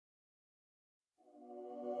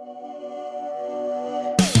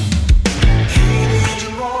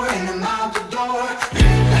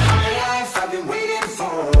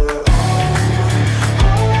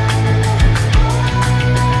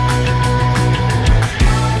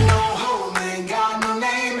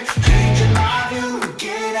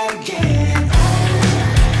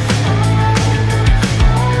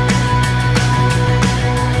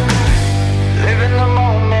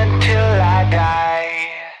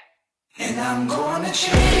I'm gonna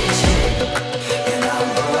chase it, and I'm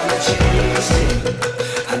gonna chase it.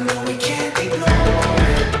 I know we can't ignore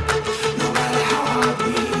it, no matter how hard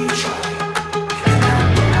we try. And I'm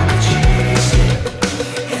gonna chase it,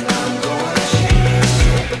 and I'm gonna chase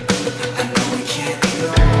it. I know we can't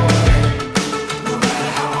ignore it, no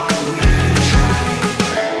matter how hard we try.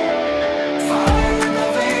 Fire in the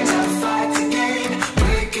veins, I fight to gain,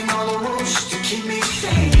 breaking all the rules to keep me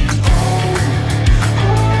sane.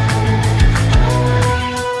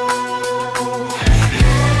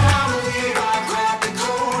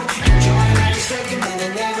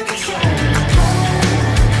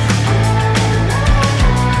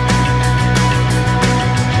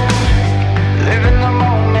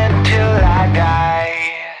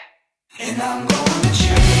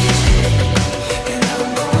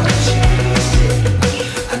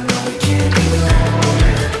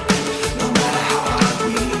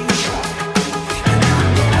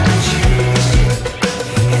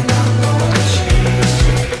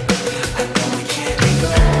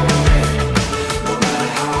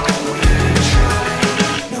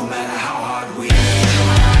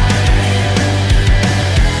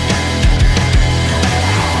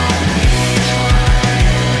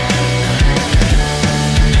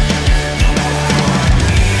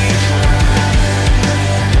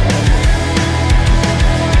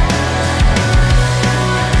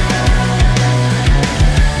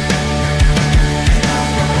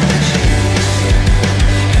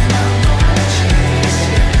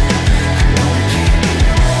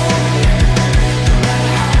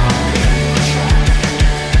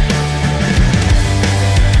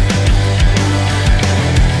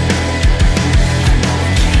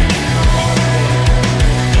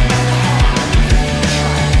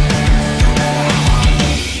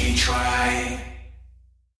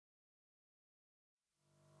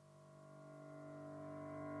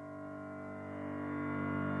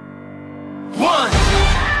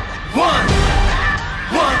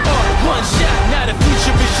 One shot, now the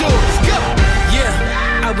future is yours. Go!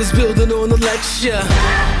 Yeah, I was building on a lecture.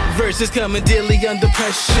 Verses coming daily under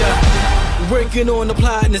pressure. Working on the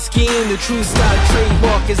plot and the scheme. The true stock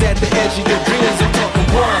trademark is at the edge of your dreams. I'm talking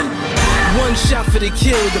one shot for the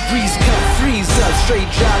kill. The breeze cut, freeze up, straight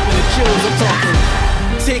dropping the chills. I'm talking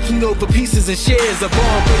taking over pieces and shares. A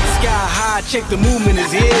ball rate sky high. Check the movement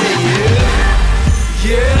is here.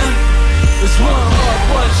 Yeah. It's one heart,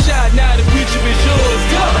 one shot, now the future is yours.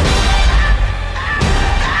 Go!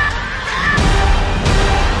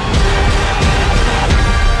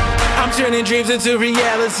 I'm turning dreams into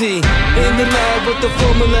reality. In the lab with the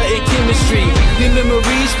formula and chemistry. The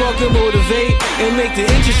memories spark and motivate and make the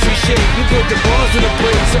industry shake. We put the balls in the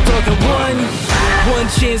brakes. I'm talking one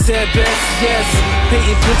chance at best, yes.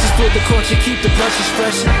 Painting pictures for the culture, keep the brushes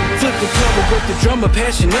fresh. Flip the cover with the drummer,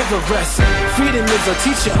 passion never rests. Freedom is our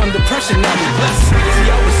teacher under pressure, now we blessed. See,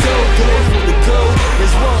 I was so good for the goal.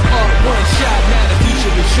 There's one art, one shot, now the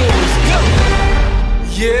future is yours. Go!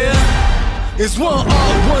 Yeah, it's one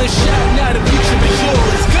art, one shot, now the future is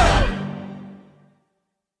yours.